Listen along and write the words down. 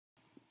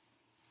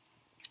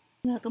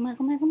Welcome,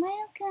 welcome, welcome,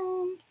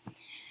 welcome.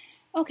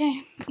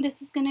 Okay,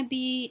 this is going to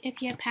be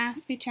if your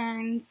past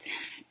returns,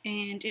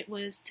 and it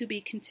was to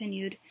be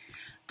continued.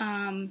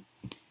 I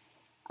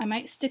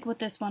might stick with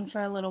this one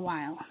for a little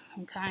while,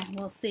 okay?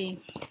 We'll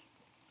see.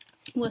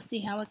 We'll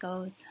see how it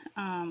goes.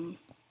 To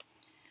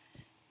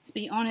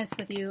be honest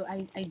with you,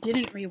 I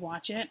didn't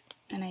rewatch it,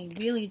 and I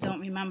really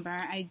don't remember.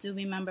 I do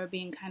remember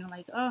being kind of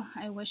like, oh,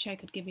 I wish I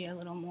could give you a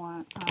little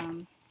more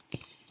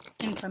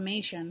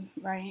information,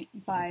 right?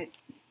 But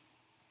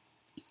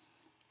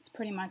it's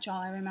pretty much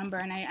all I remember,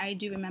 and I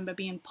do remember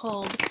being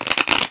pulled,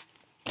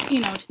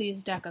 to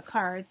these deck of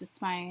cards. It's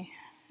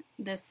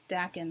this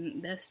deck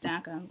and this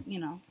deck are,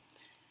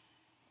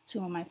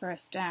 two of my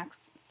first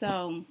decks.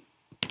 So,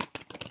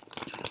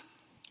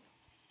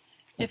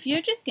 if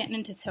you're just getting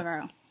into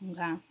tarot,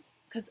 okay,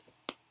 because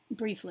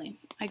briefly,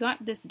 I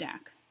got this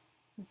deck.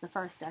 This is the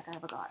first deck I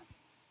ever got.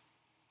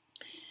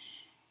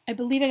 I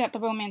believe I got the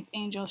Romance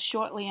Angel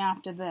shortly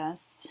after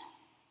this.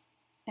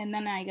 And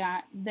then I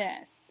got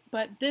this.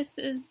 But this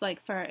is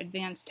like for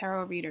advanced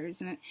tarot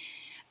readers. And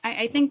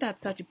I think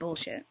that's such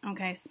bullshit,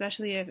 okay?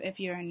 Especially if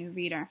you're a new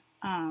reader.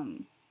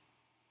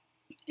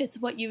 It's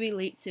what you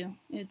relate to.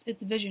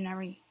 It's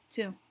visionary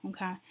too,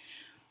 okay?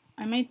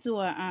 I might do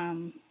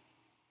a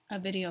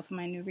video for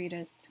my new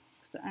readers.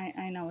 Because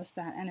I know it's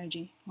that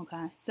energy,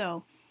 okay?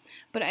 So,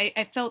 but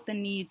I felt the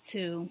need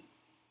to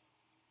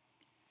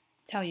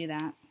tell you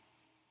that,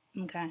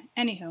 okay?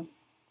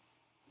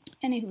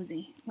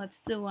 Anywhoozy, let's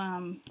do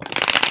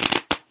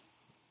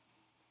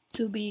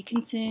to be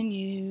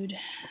continued.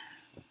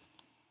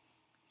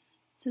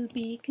 To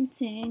be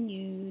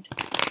continued.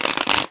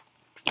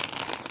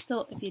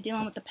 So if you're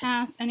dealing with the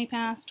past, any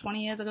past,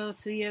 20 years ago,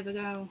 2 years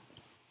ago,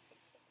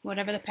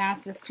 whatever the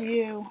past is to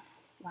you,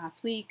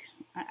 last week,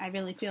 I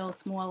really feel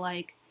it's more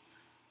like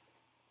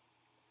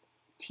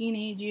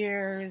teenage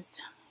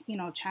years,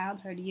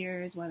 childhood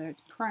years, whether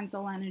it's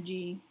parental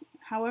energy,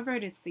 however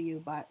it is for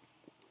you, but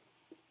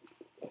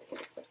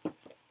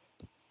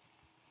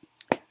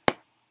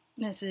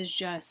this is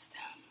just,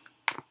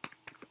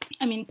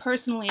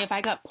 personally, if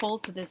I got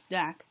pulled to this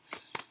deck,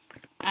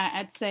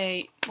 I'd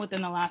say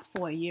within the last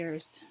 4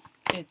 years,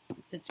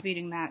 it's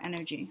reading that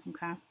energy,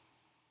 okay?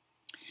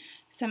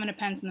 Seven of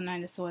Pence and the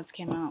Nine of Swords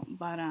came out,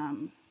 but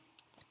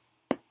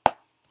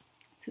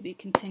to be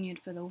continued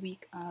for the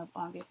week of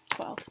August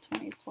 12th,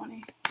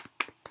 2020.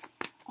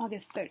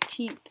 August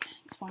 13th,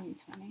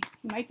 2020.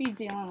 You might be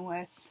dealing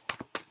with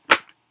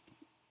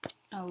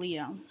a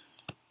Leo.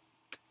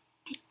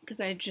 Because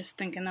I just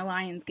thinking the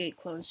Lion's Gate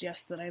closed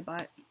yesterday,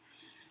 but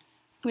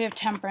we have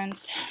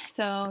Temperance.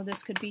 So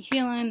this could be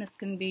healing, this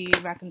can be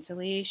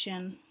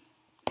reconciliation.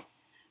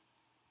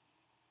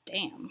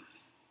 Damn.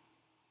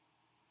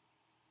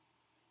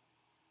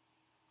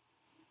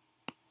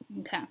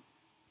 Okay.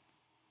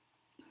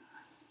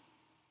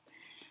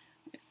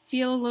 I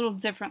feel a little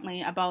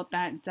differently about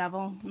that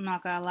Devil. I'm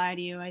not gonna lie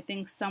to you. I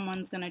think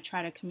someone's gonna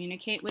try to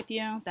communicate with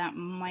you that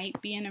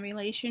might be in a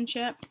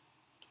relationship.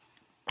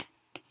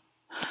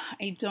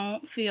 I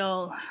don't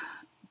feel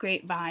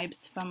great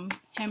vibes from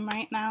him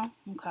right now.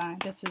 Okay,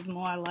 this is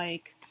more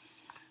like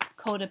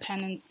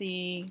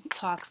codependency,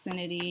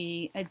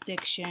 toxicity,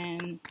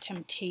 addiction,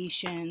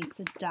 temptation,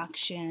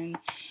 seduction.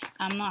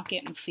 I'm not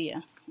getting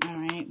fear, all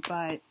right?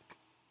 But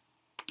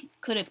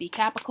could it be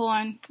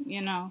Capricorn?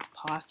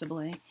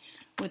 Possibly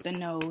with the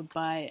node,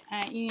 but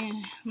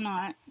I'm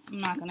not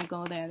gonna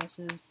go there. This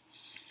is,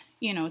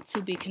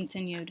 to be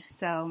continued.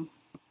 So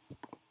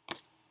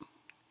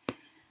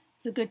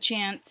it's a good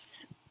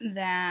chance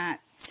that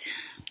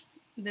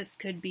this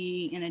could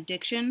be an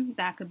addiction,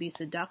 that could be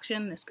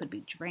seduction, this could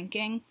be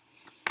drinking.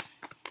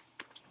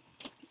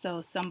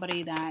 So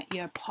somebody that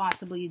you're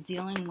possibly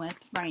dealing with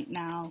right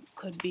now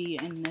could be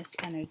in this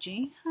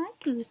energy. Hi,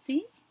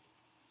 Goosey.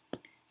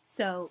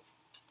 So,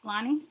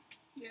 Lonnie?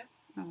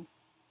 Yes? Oh.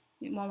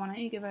 Well, why don't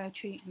you give her a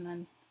treat and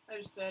then... I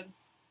just did.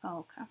 Oh,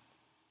 okay.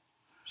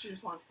 She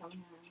just wanted to come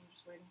here. I'm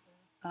just waiting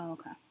for her. Oh,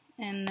 okay.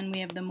 And then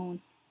we have the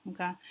moon.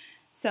 Okay.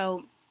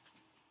 So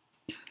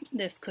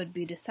this could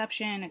be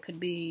deception. It could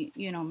be,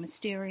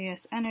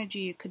 mysterious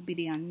energy. It could be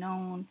the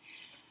unknown.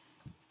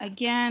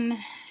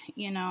 Again,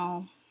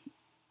 I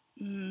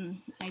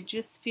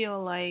just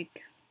feel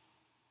like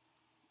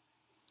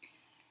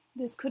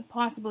this could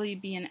possibly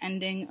be an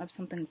ending of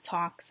something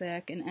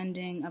toxic, an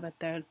ending of a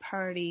third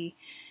party.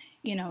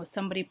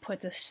 Somebody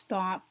puts a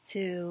stop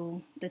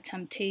to the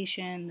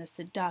temptation, the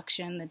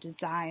seduction, the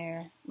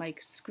desire,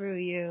 like, screw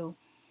you,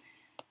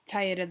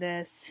 tired of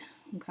this,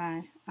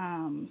 okay?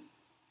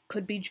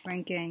 Could be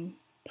drinking,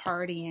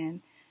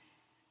 partying,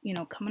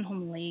 coming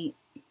home late.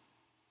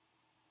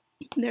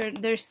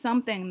 There's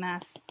something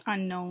that's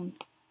unknown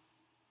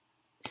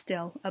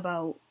still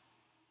about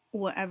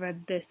whatever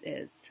this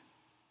is.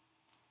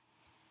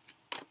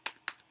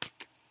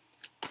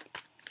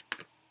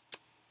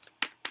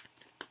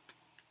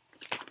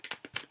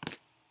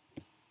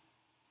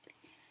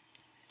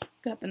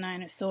 Got the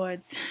Nine of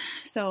Swords,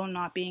 so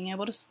not being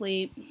able to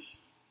sleep,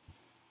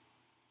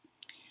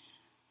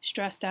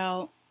 stressed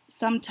out,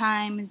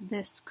 Sometimes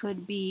this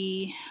could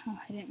be, oh,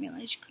 I didn't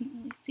realize you couldn't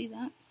really see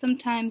that.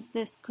 Sometimes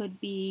this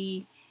could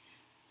be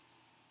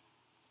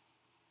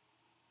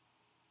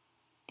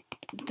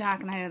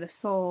dark night of the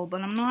soul,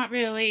 but I'm not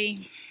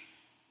really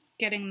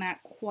getting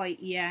that quite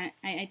yet.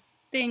 I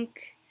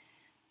think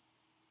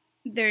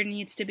there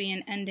needs to be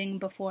an ending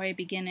before a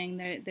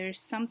beginning. There's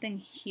something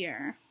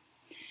here.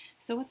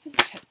 So what's this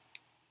tip?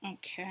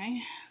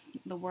 Okay,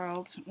 the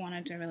world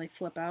wanted to really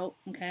flip out.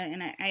 Okay,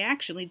 and I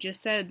actually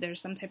just said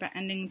there's some type of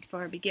ending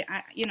for a begin.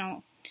 You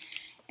know,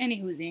 any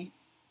whoozy.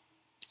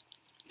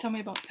 Tell me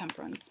about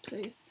temperance,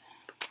 please.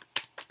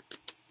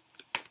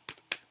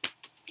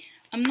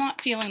 I'm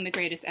not feeling the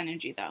greatest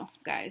energy though,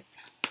 guys.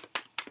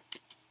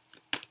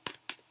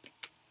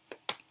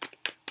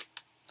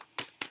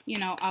 You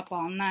know, up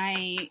all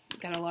night,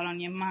 got a lot on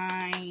your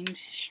mind,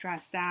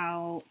 stressed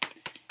out,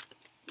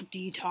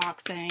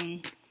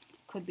 detoxing.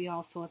 Could be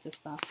all sorts of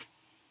stuff.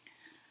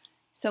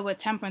 So with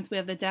temperance, we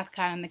have the death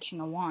card and the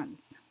King of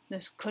Wands.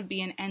 This could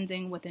be an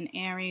ending with an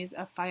Aries,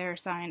 a fire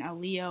sign, a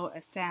Leo,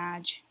 a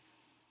Sag,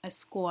 a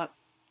Scorp,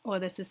 or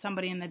this is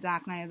somebody in the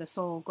dark night of the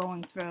soul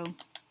going through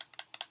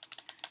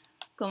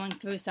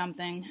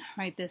something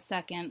right this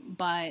second.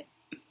 But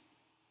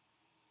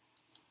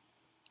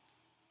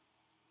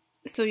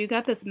so you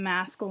got this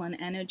masculine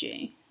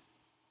energy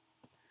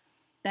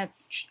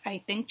that's, I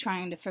think,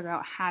 trying to figure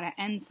out how to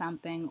end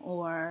something,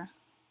 or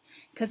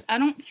because I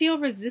don't feel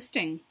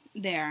resisting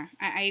there.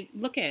 I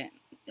look at it,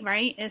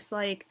 right? It's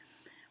like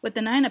with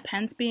the Nine of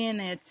Pentacles being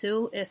there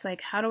too, it's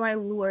like, how do I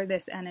lure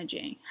this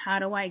energy? How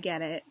do I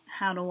get it?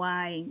 How do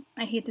I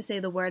hate to say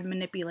the word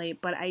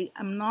manipulate, but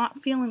I'm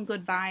not feeling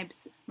good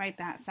vibes right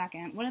that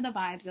second. What are the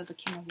vibes of the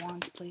King of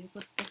Wands, please?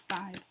 What's this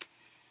vibe?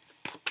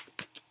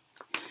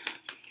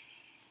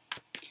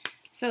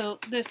 So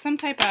there's some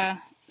type of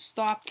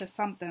stop to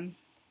something.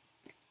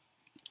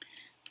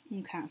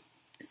 Okay.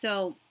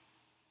 So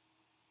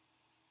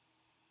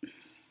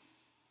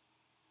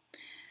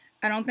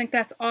I don't think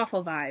that's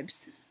awful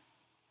vibes.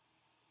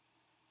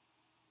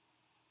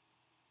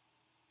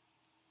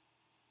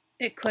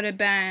 It could have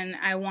been,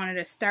 I wanted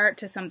to start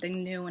to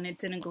something new and it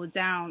didn't go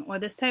down. Or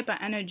this type of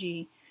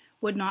energy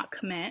would not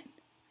commit.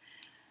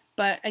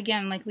 But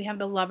again, like we have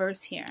the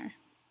Lovers here,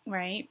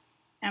 right?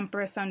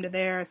 Empress under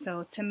there.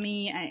 So to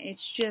me,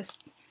 it's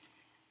just...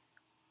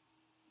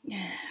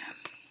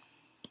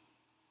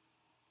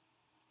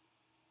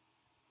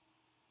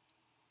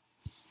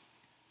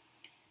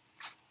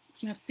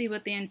 Let's see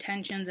what the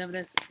intentions of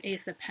this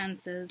Ace of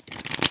Pentacles is.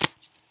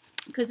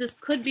 Because this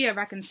could be a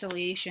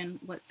reconciliation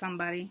with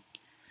somebody.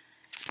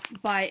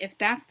 But if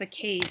that's the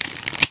case,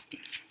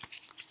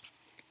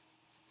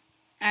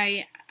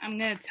 I'm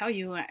going to tell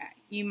you,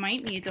 you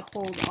might need to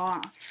hold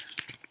off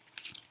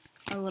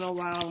a little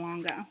while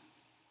longer.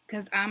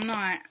 Because I'm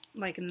not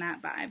liking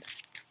that vibe.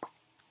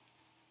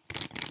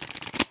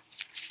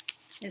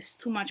 It's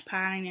too much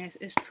partying.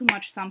 It's too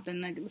much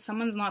something. Like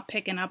someone's not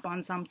picking up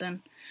on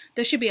something.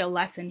 There should be a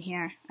lesson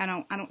here. I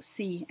don't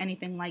see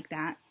anything like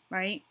that,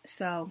 right?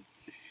 So,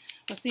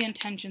 what's the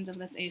intentions of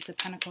this Ace of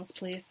Pentacles,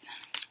 please?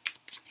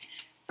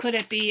 Could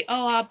it be,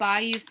 oh, I'll buy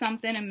you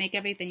something and make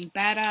everything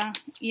better?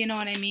 You know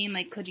what I mean?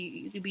 Like, could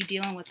you be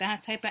dealing with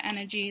that type of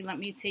energy? Let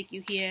me take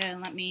you here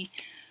and let me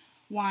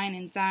wine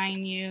and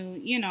dine you.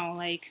 You know,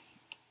 like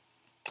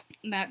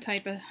that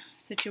type of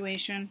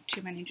situation.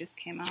 Too many just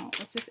came out.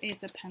 What's this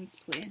Ace of Pentacles,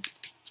 please?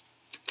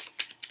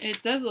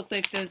 It does look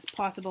like there's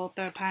possible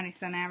third-party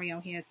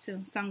scenario here,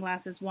 too.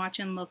 Sunglasses,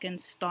 watching, looking,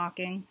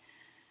 stalking.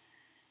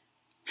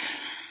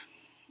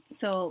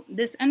 So,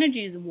 this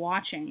energy is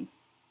watching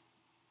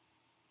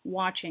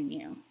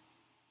you.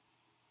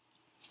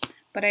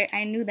 But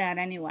I knew that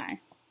anyway.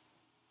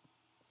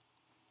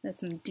 There's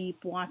some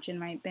deep watching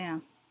right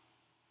there.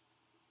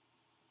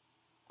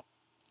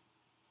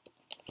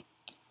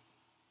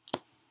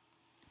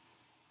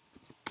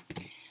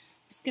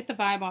 Let's get the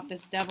vibe off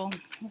this Devil.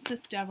 What's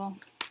this Devil?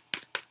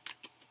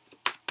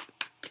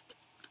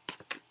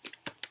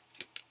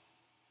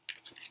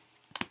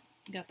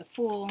 You got the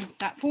Fool.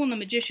 That Fool and the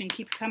Magician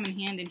keep coming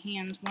hand in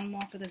hand. One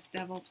more for this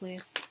Devil,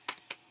 please.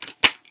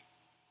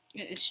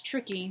 It's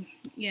tricky.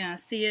 Yeah,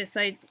 see, it's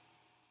like,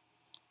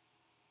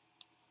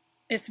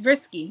 it's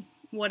risky.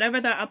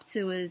 Whatever they're up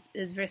to is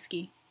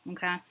risky,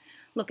 okay?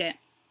 Look at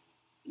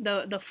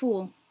the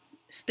Fool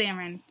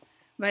staring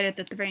right at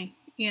the 3,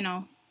 you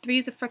know. 3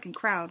 is a freaking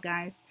crowd,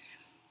 guys.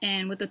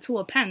 And with the Two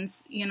of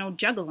Pentacles, you know,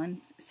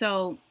 juggling.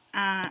 So,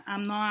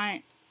 I'm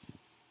not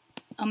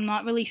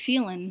really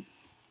feeling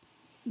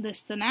this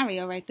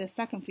scenario right this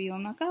second for you.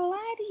 I'm not gonna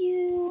lie to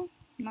you.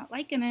 I'm not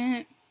liking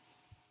it.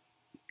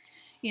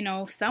 You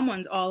know,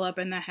 someone's all up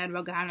in their head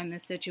regarding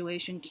this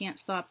situation, can't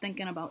stop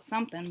thinking about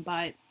something,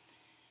 but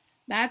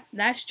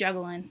that's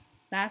juggling.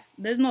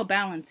 There's no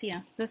balance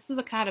here. This is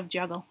a card of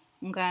juggle,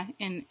 okay?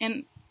 And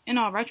in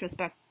all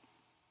retrospect,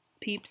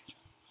 peeps,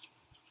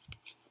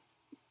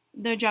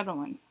 they're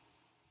juggling.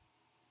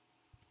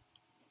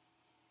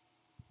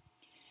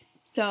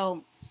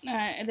 So,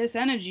 this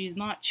energy is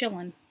not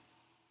chilling.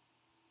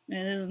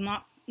 It is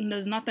not,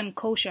 there's nothing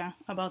kosher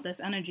about this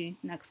energy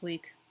next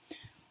week.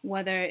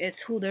 whether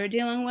it's who they're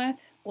dealing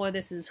with or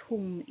this is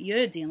whom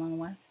you're dealing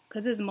with,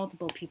 because there's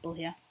multiple people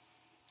here.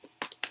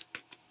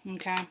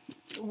 Okay,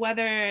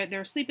 whether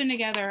they're sleeping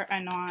together or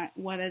not,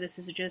 whether this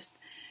is just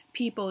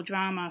people,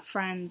 drama,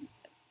 friends,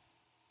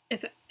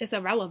 it's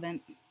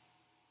irrelevant.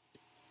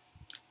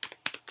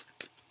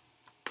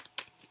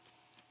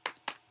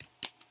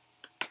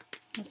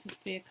 This is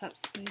Three of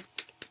Cups, please.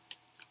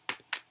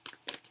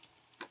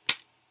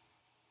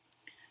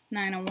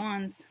 Nine of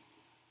Wands.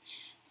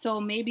 So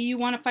maybe you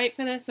want to fight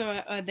for this,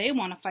 or they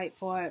want to fight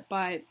for it,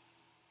 but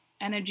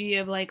energy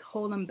of like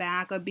holding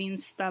back or being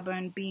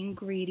stubborn, being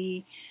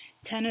greedy.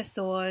 Ten of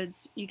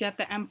Swords. You got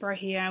the Emperor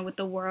here with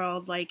the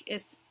World. Like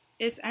it's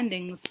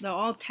endings. They're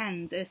all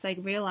tens. It's like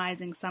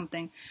realizing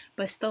something,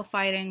 but still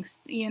fighting.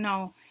 You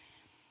know,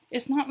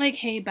 it's not like,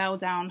 hey, bow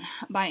down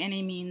by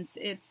any means.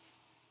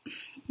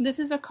 This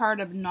is a card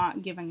of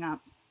not giving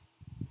up.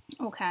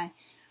 Okay.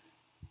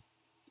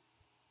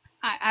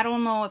 I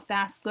don't know if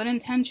that's good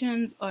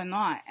intentions or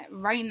not.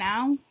 Right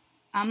now,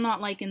 I'm not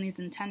liking these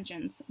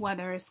intentions.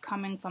 Whether it's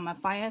coming from a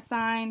fire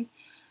sign,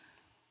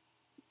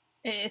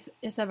 it's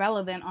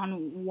irrelevant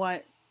on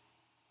what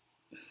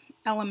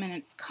element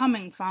it's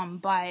coming from,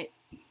 but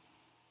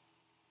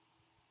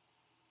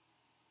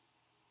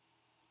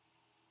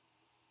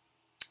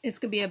this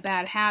could be a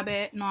bad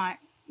habit, not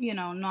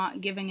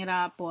giving it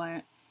up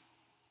or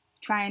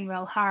trying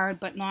real hard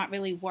but not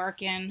really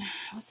working.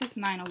 What's this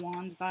Nine of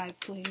Wands vibe,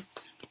 please?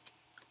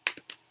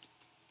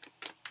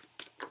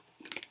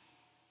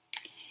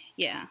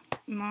 Yeah,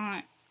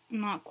 not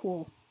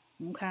cool.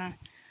 Okay.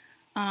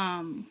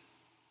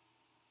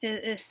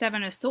 It's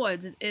Seven of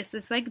Swords.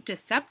 It's like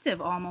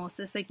deceptive almost.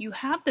 It's like you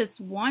have this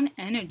one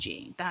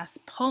energy that's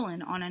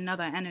pulling on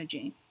another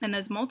energy, and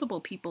there's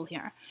multiple people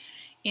here,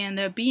 and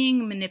they're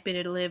being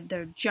manipulative.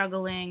 They're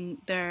juggling.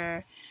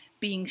 They're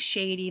being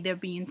shady. They're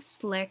being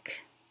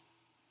slick.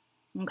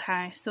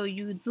 Okay, so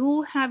you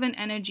do have an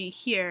energy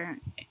here,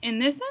 and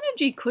this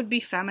energy could be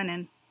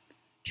feminine.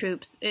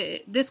 Troops,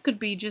 this could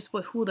be just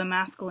with who the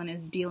masculine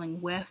is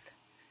dealing with,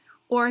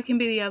 or it can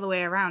be the other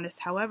way around.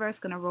 It's however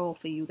it's gonna roll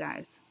for you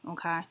guys,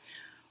 okay?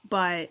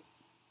 But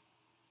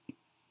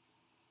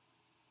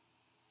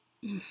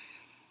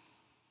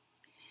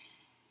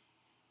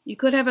you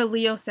could have a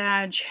Leo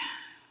Sag,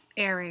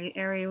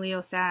 Aries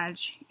Leo Sag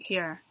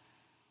here,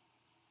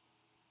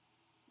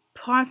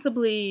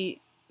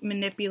 possibly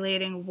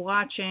manipulating,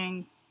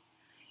 watching.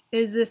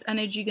 Is this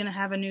energy gonna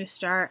have a new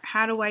start?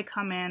 How do I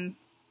come in?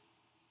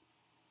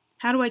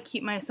 How do I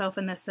keep myself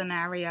in this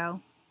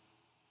scenario?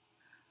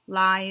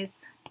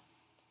 Lies.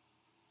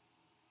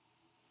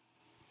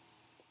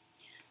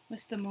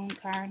 What's the Moon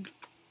card?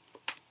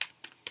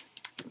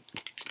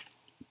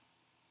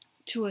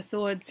 Two of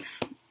Swords,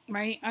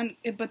 right?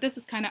 But this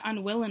is kind of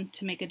unwilling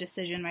to make a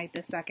decision right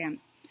this second.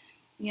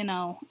 You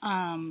know,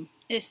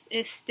 it's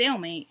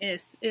stalemate.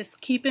 It's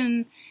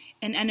keeping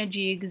an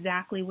energy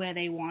exactly where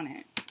they want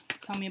it.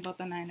 Tell me about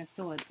the Nine of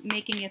Swords.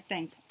 Making you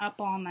think.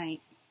 Up all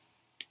night.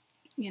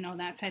 You know,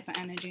 that type of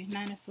energy.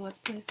 Nine of Swords,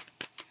 please.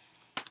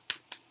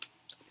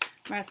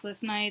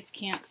 Restless nights,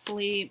 can't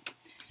sleep.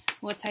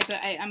 What type of...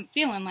 I'm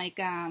feeling like...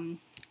 I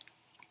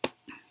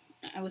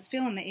was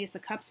feeling the Ace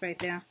of Cups right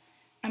there.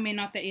 I mean,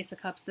 not the Ace of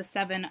Cups, the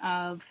Seven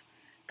of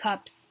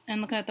Cups.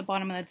 And looking at the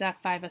bottom of the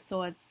deck, Five of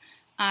Swords.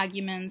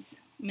 Arguments,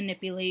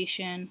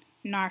 manipulation,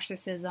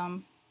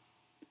 narcissism.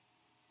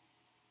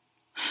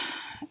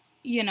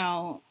 You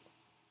know,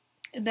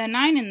 the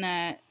 9 and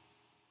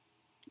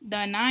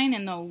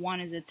the 1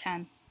 is a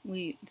 10.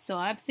 So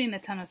I've seen the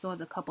Ten of Swords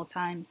a couple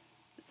times.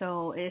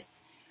 So it's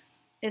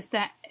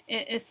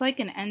like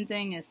an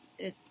ending.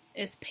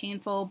 It's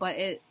painful,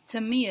 but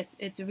to me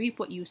it's reap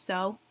what you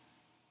sow.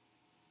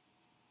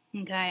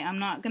 Okay, I'm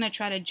not gonna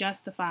try to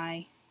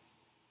justify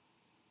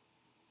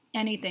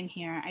anything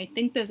here. I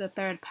think there's a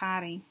third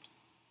party,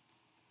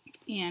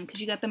 and because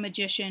you got the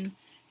Magician,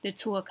 the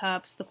Two of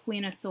Cups, the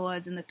Queen of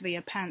Swords, and the Three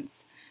of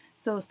Pentacles.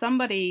 So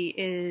somebody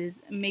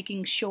is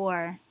making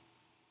sure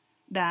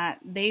that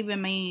they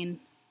remain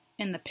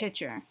in the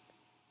picture,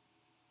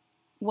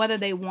 whether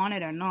they want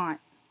it or not.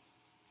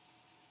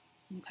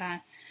 Okay,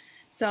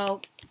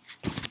 so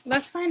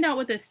let's find out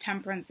what this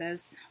Temperance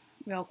is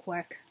real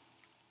quick,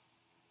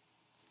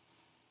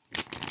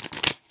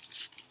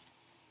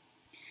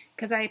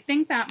 because I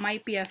think that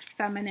might be a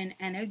feminine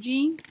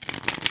energy.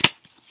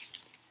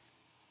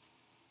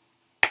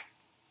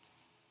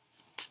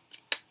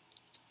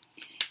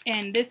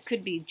 And this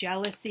could be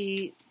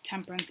jealousy.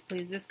 Temperance,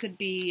 please. This could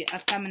be a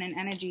feminine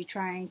energy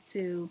trying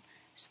to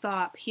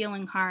stop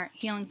healing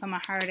from a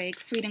heartache,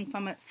 freedom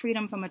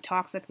from a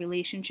toxic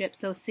relationship.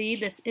 So see,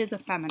 this is a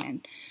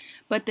feminine,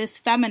 but this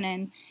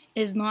feminine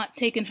is not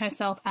taking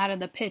herself out of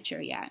the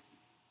picture yet.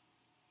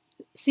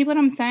 See what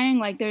I'm saying?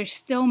 Like, there's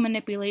still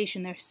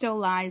manipulation, there's still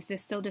lies,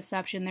 there's still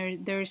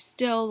deception, there's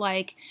still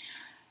like,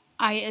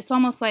 it's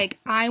almost like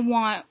I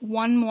want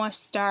one more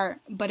start,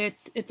 but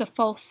it's a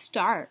false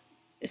start.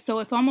 So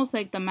it's almost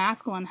like the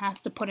masculine has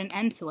to put an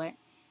end to it,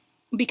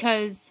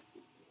 because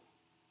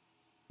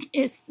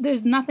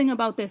there's nothing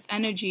about this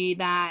energy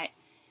that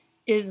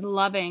is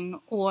loving,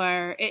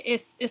 or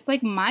it's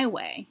like my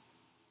way.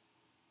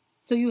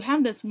 So you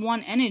have this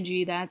one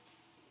energy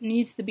that's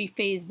needs to be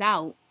phased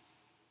out.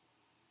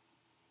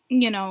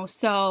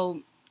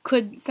 So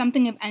could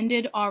something have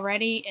ended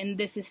already and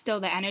this is still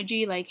the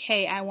energy? Like,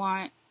 hey,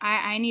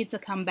 I need to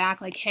come back.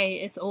 Like, hey,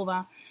 it's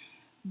over.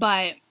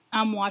 But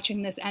I'm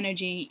watching this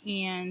energy,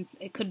 and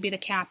it could be the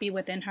Cappy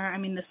within her. I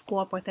mean, the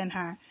Scorp within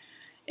her.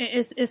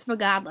 It's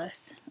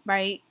regardless,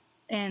 right?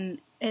 And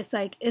it's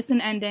like, it's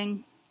an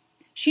ending.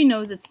 She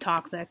knows it's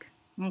toxic,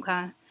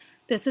 okay?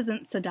 This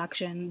isn't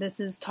seduction. This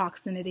is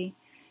toxicity.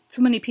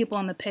 Too many people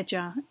in the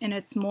picture, and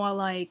it's more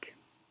like,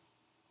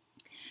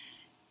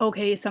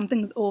 okay,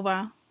 something's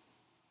over.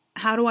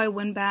 How do I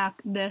win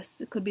back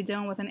this? It could be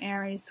dealing with an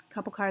Aries. A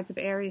couple cards of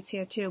Aries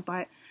here too,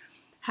 but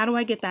how do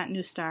I get that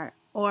new start?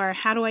 Or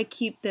how do I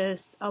keep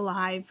this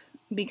alive?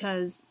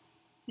 Because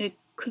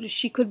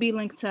she could be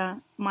linked to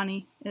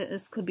money.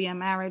 This could be a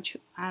marriage,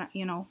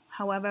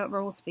 however it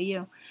rolls for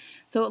you.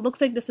 So it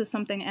looks like this is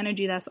something,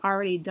 energy that's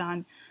already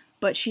done,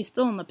 but she's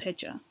still in the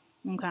picture,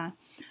 okay?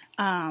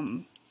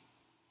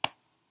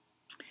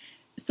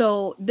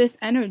 So this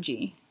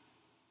energy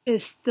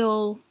is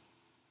still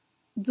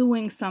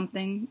doing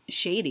something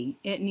shady.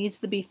 It needs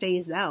to be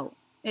phased out.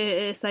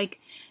 It's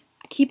like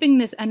keeping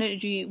this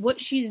energy,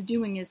 what she's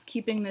doing is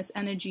keeping this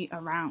energy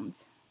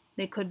around.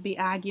 There could be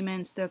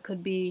arguments, there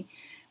could be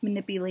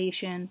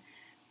manipulation.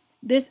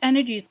 This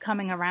energy is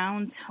coming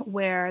around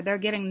where they're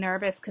getting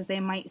nervous because they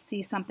might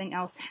see something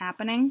else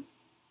happening,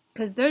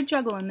 because they're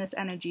juggling this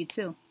energy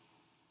too.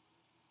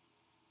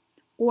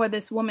 Or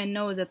this woman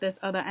knows that this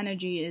other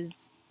energy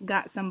is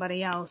got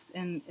somebody else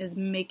and is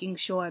making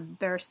sure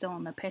they're still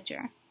in the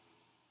picture.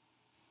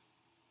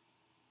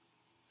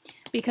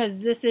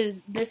 Because this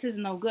is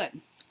no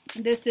good.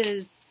 This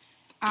is,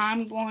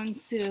 I'm going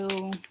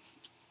to,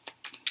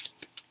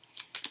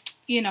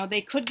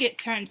 they could get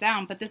turned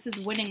down, but this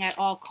is winning at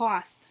all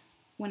costs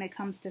when it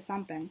comes to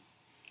something.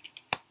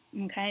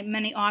 Okay,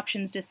 many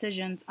options,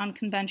 decisions,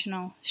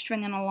 unconventional,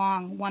 stringing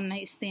along, one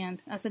night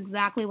stand. That's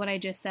exactly what I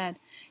just said.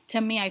 To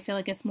me, I feel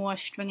like it's more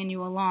stringing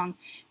you along,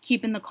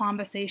 keeping the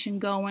conversation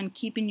going,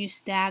 keeping you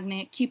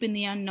stagnant, keeping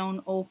the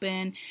unknown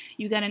open.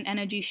 You got an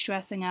energy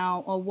stressing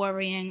out or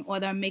worrying, or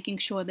they're making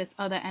sure this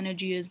other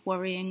energy is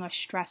worrying or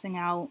stressing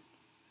out.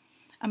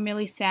 I'm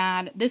really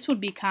sad. This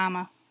would be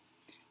karma.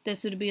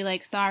 This would be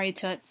like, sorry,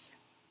 toots.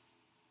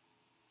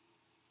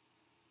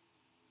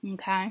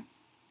 Okay?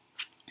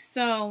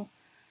 So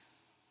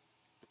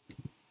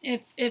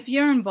if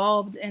you're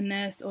involved in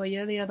this, or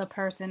you're the other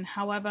person,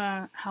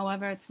 however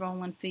it's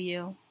rolling for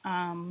you,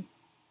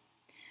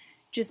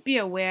 just be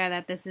aware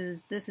that this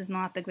is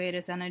not the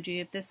greatest energy.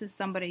 If this is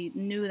somebody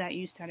new that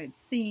you started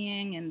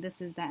seeing, and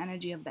this is the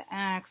energy of the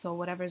ex or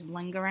whatever's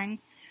lingering,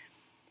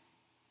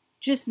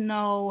 just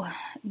know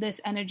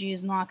this energy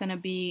is not going to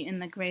be in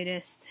the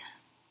greatest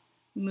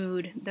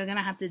mood. They're going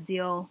to have to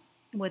deal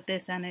with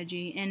this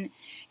energy,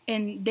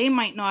 and they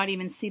might not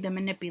even see the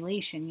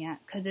manipulation yet,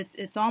 because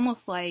it's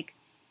almost like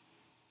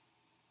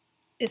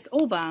it's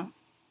over,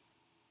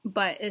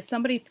 but is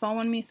somebody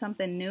throwing me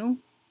something new?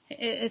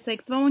 It's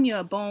like throwing you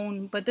a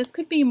bone, but this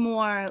could be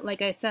more,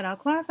 like I said, I'll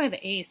clarify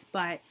the ace,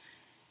 but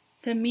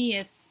to me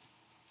it's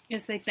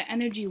like the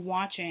energy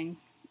watching.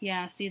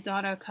 Yeah, see,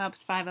 Daughter of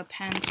Cups, Five of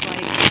Pens,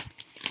 like,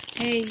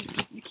 hey,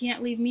 you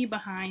can't leave me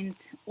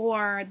behind.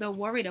 Or they're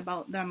worried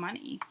about their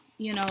money.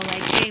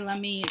 Like, hey, let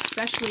me,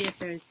 especially if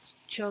there's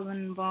children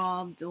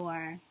involved,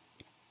 or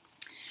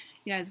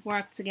you guys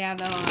work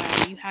together,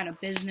 or you had a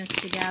business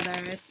together.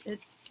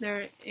 It's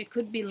there. It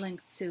could be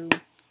linked to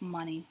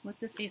money. What's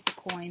this Ace of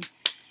Coin?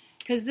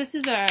 Because this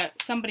is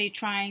somebody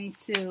trying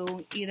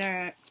to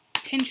either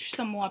pinch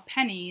some more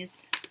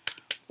pennies,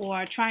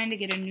 or trying to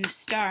get a new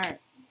start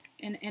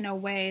in a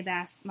way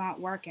that's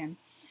not working.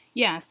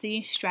 Yeah,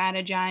 see,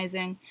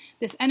 strategizing.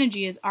 This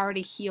energy is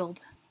already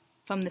healed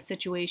from the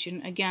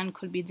situation. Again,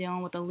 could be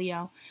dealing with a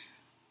Leo,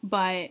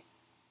 but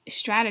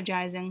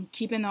strategizing,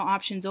 keeping their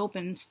options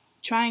open,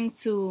 trying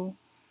to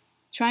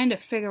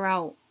figure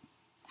out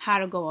how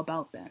to go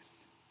about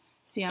this.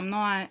 See, I'm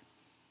not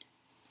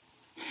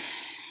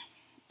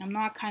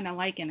kind of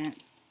liking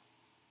it.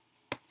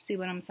 See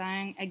what I'm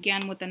saying?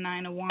 Again, with the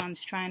Nine of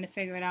Wands, trying to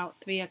figure it out.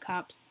 Three of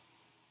Cups.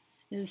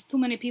 There's too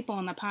many people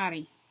in the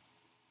party.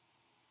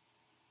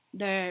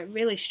 They're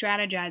really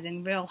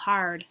strategizing real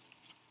hard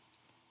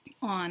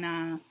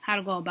on how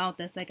to go about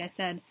this. Like I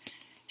said,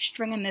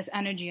 stringing this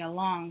energy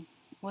along.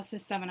 What's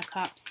this Seven of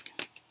Cups?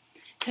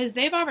 Because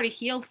they've already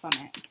healed from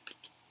it,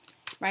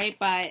 right?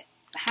 But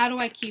how do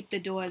I keep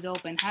the doors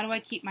open? How do I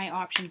keep my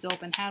options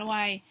open? How do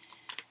I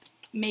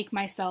make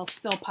myself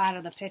still part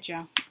of the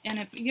picture? And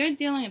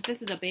if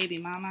this is a baby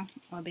mama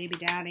or baby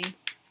daddy,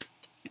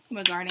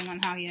 regarding on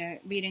how you're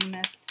reading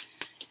this,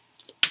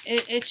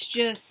 it's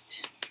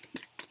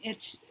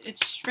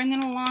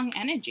stringing along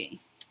energy.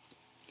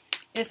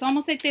 It's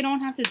almost like they don't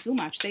have to do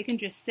much. They can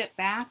just sit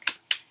back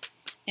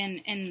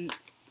and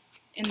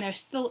they're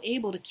still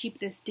able to keep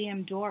this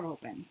damn door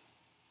open.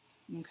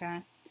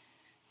 Okay?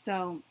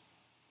 So,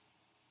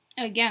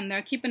 again,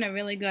 they're keeping a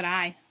really good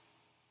eye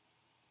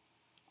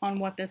on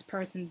what this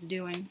person's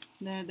doing.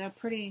 They're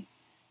pretty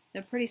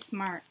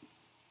smart.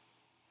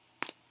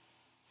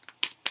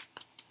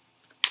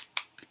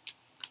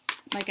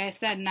 Like I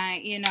said,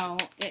 you know,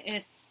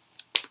 it's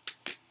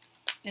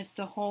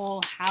the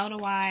whole how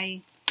do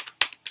I,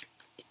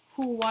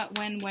 who, what,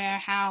 when, where,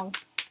 how.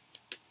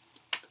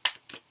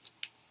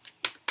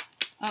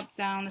 Up,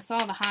 down. It's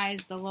all the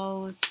highs, the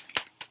lows.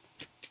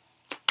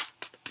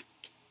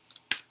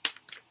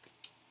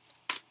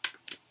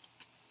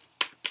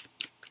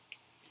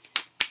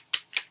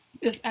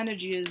 This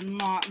energy is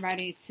not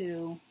ready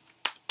to.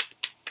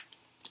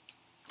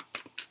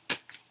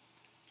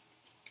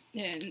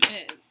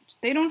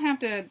 They don't have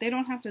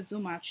to do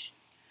much.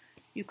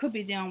 You could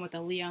be dealing with a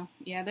Leo.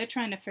 Yeah, they're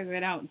trying to figure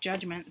it out.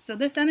 Judgment. So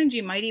this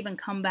energy might even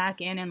come back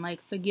in and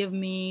like, forgive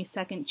me,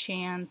 second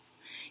chance.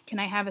 Can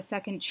I have a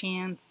second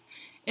chance?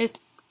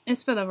 It's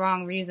for the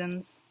wrong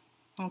reasons.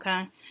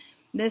 Okay?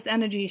 This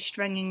energy is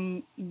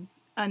stringing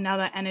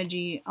another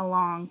energy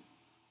along.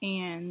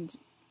 And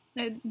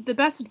the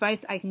best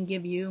advice I can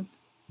give you,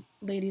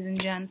 ladies and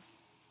gents,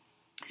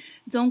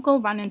 don't go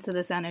run into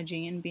this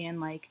energy and being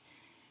like,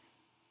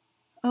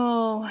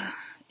 oh,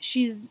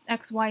 she's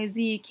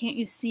XYZ, can't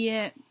you see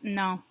it?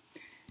 No.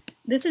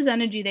 This is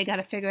energy, they got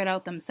to figure it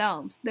out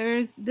themselves.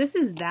 This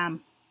is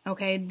them,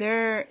 okay?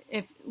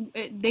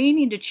 They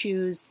need to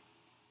choose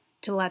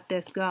to let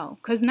this go.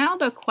 Because now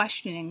they're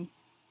questioning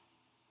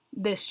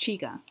this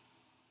chica,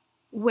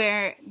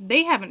 where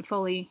they haven't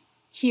fully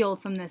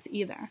healed from this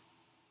either.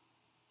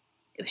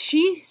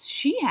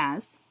 She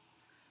has,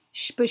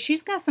 but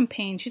she's got some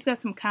pain. She's got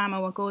some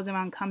karma. What goes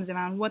around comes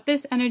around. What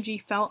this energy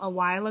felt a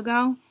while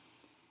ago,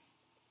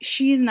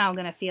 she's now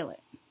going to feel it.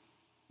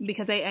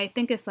 Because I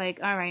think it's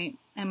like, all right,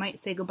 I might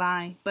say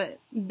goodbye, but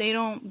they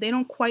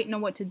don't quite know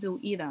what to do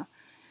either.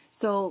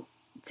 So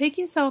take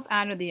yourself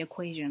out of the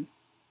equation.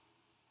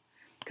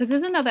 Because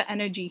there's another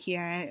energy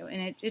here,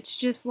 and it's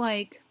just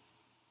like,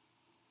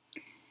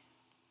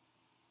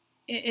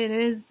 it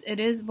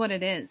is what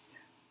it is.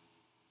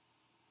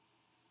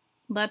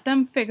 Let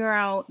them figure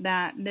out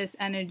that this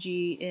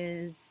energy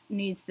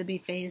needs to be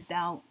phased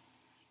out.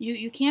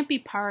 You can't be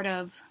part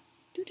of,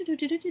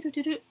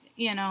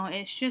 you know,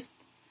 it's just,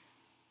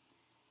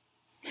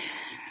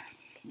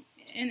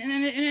 and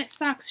it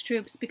sucks,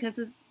 troops, because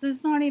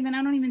there's not even,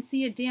 I don't even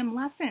see a damn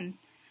lesson.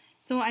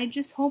 So I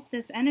just hope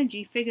this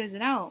energy figures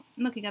it out.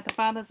 Look, you got the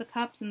Fathers of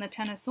Cups and the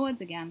Ten of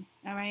Swords again.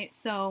 All right,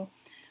 so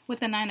with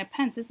the Nine of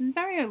Pentacles, this is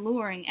very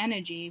alluring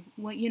energy.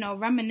 You know,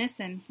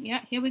 reminiscing.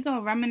 Yeah, here we go.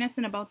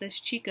 Reminiscing about this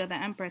chica, the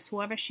Empress,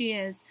 whoever she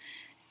is.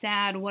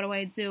 Sad, what do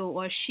I do?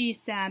 Or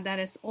she's sad that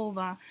it's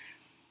over.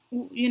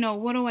 You know,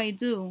 what do I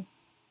do?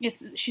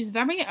 She's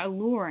very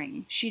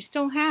alluring. She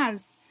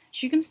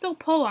can still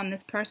pull on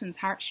this person's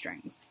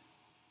heartstrings.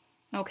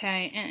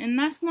 Okay, and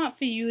that's not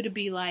for you to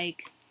be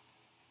like,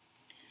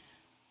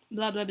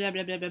 blah, blah, blah,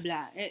 blah, blah, blah,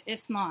 blah.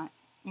 It's not.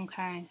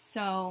 Okay,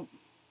 so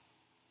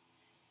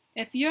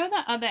if you're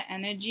the other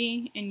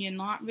energy and you're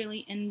not really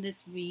in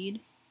this read,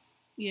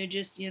 you're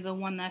the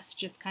one that's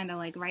just kind of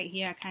like right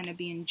here, kind of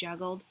being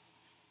juggled.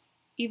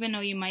 Even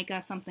though you might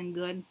got something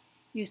good,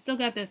 you still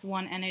got this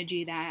one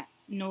energy that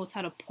knows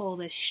how to pull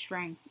this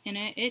string. And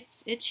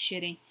it's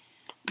shitty.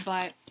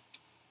 But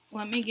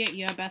let me get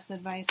your best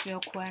advice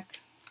real quick.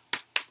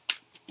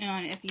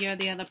 And if you're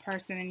the other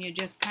person and you're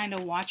just kind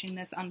of watching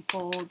this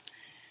unfold,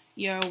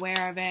 you're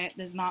aware of it,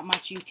 there's not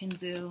much you can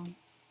do.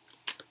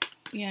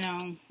 You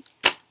know,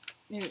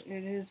 it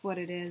is what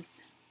it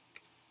is.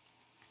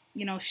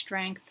 You know,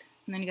 strength.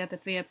 And then you got the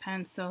Three of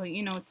Pentacles. So,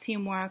 you know,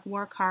 teamwork,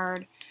 work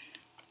hard.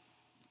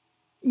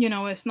 You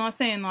know, it's not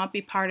saying not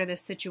be part of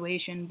this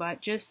situation,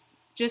 but just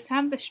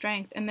have the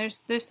strength. And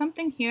there's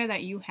something here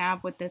that you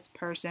have with this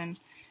person.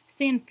 It's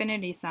the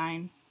infinity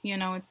sign. You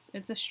know,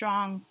 it's a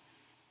strong,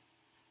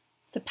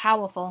 it's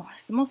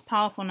the most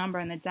powerful number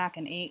in the deck,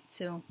 an 8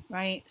 too,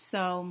 right?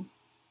 So,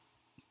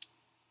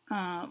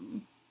 the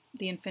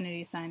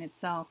infinity sign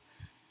itself.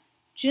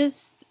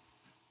 Just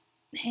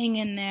hang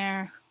in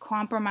there,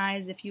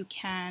 compromise if you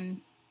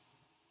can.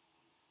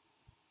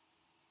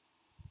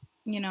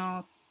 You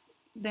know,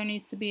 there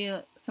needs to be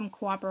some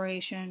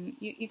cooperation.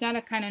 You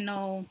gotta kind of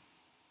know,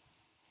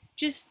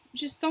 just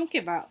don't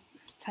give up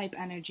type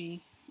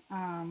energy.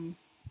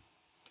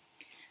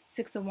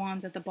 Six of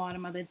Wands at the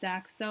bottom of the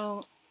deck.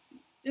 So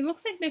it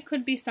looks like there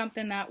could be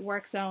something that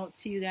works out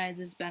to you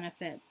guys'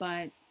 benefit,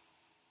 but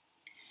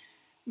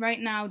right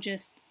now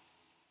just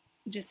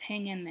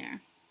hang in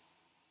there.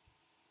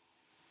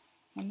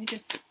 Let me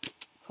just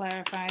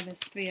clarify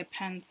this Three of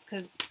Pentacles,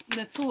 because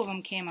the two of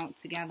them came out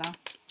together.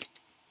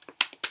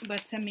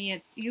 But to me,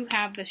 it's you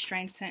have the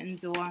strength to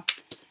endure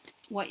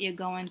what you're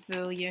going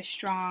through. You're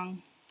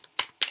strong.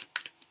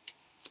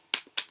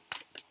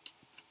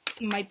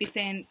 You might be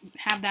saying,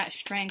 have that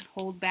strength,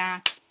 hold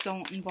back,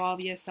 don't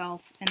involve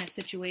yourself in a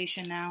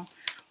situation now.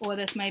 Or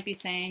this might be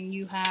saying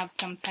you have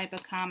some type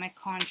of karmic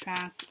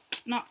contract.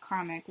 Not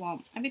karmic,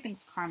 well,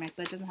 everything's karmic,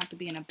 but it doesn't have to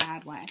be in a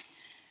bad way.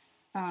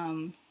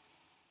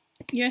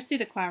 You'll see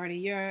the clarity.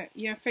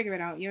 You'll figure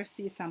it out. You'll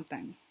see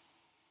something.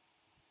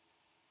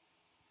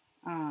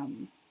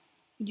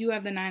 you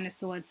have the Nine of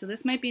Swords. So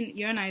this might be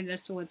your Nine of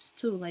Swords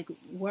too, like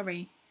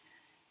worry,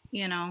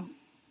 you know.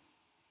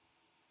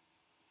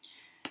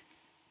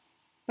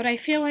 But I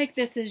feel like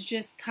this is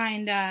just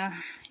kind of,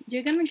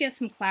 you're going to get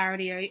some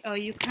clarity, or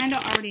you kind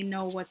of already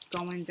know what's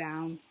going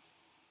down.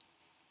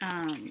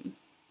 And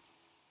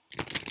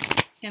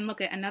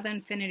look at another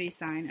infinity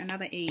sign,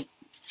 another 8.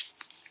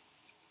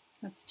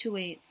 That's 2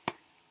 8s.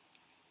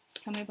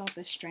 Tell me about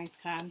the Strength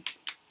card.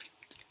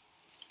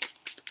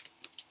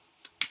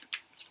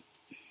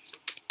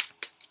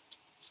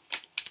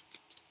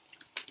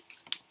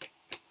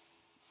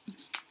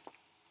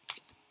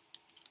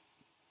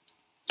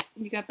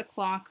 You got the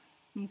Clock,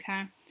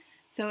 okay?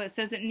 So it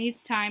says it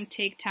needs time,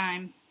 take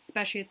time,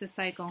 especially it's a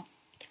cycle.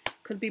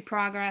 Could be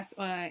progress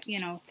or, you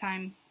know,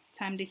 time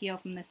to heal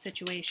from this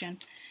situation.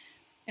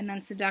 And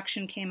then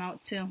seduction came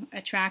out too.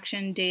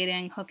 Attraction,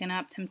 dating, hooking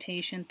up,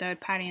 temptation,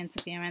 third-party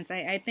interference.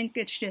 I think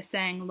it's just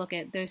saying, look,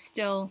 there's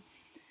still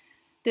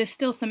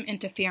some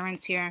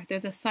interference here.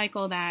 There's a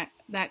cycle that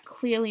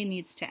clearly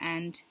needs to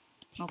end,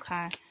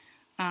 okay?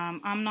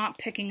 I'm not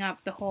picking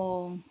up the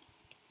whole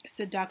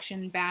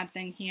seduction bad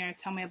thing here.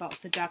 Tell me about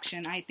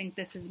seduction. I think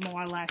this is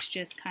more or less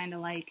just kind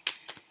of like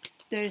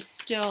there's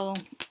still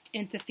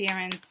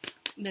interference.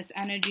 This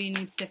energy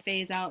needs to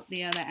phase out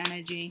the other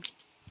energy.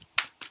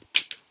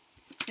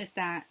 It's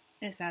that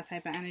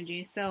type of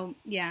energy. So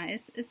yeah,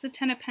 it's the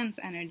Ten of Pentacles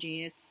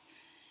energy.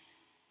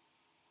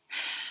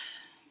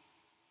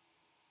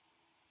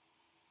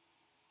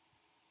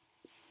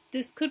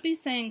 This could be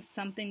saying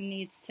something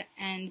needs to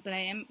end,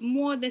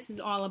 but this is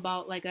all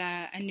about like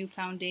a new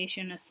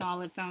foundation, a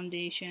solid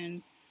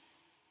foundation.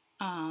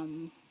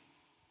 But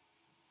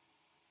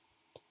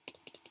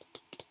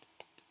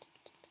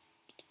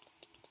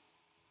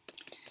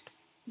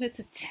it's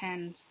a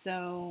 10,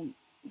 so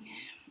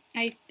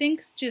I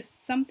think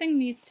just something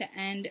needs to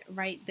end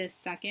right this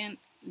second.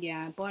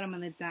 Yeah, bottom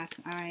of the deck.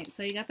 Alright,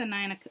 so you got the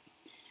 9 of...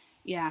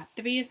 Yeah,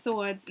 3 of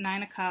Swords,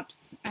 9 of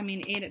Cups. I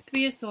mean,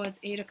 3 of Swords,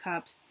 8 of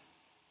Cups.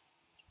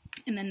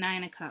 And then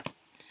 9 of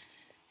Cups.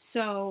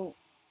 So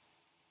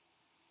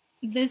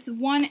this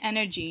one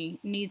energy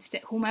needs to,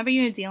 whomever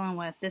you're dealing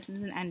with, this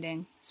is an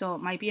ending. So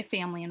it might be a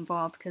family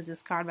involved because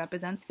this card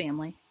represents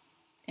family.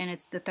 And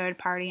it's the third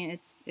party, and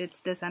it's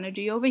this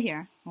energy over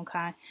here,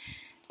 okay?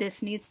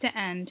 This needs to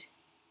end.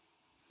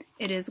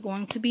 It is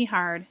going to be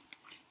hard.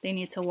 They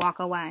need to walk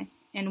away.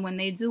 And when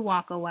they do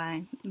walk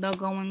away, they're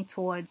going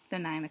towards the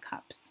 9 of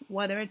Cups.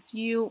 Whether it's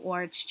you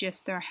or it's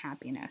just their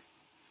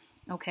happiness.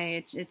 Okay,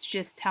 it's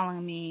just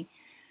telling me,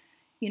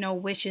 you know,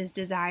 wishes,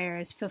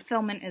 desires,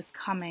 fulfillment is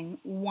coming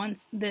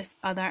once this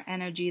other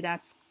energy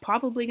that's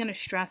probably going to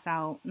stress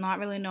out, not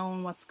really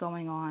knowing what's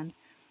going on.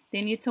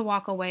 They need to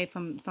walk away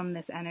from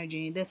this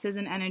energy. This is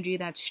an energy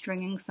that's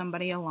stringing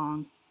somebody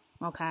along,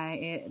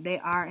 okay? They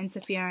are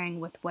interfering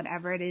with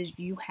whatever it is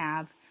you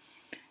have.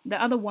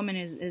 The other woman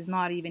is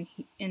not even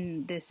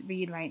in this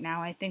read right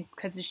now, I think,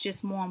 because it's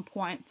just more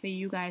important for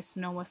you guys to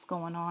know what's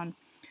going on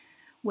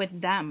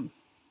with them.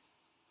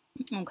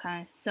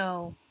 Okay,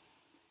 so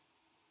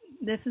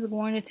this is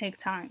going to take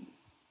time,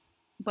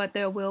 but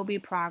there will be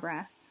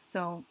progress.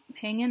 So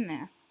hang in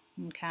there,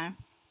 okay?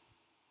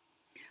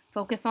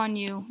 Focus on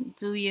you,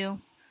 do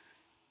you,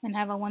 and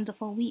have a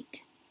wonderful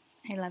week.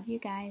 I love you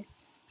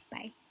guys.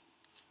 Bye.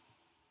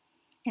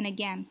 And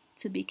again,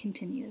 to be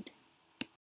continued.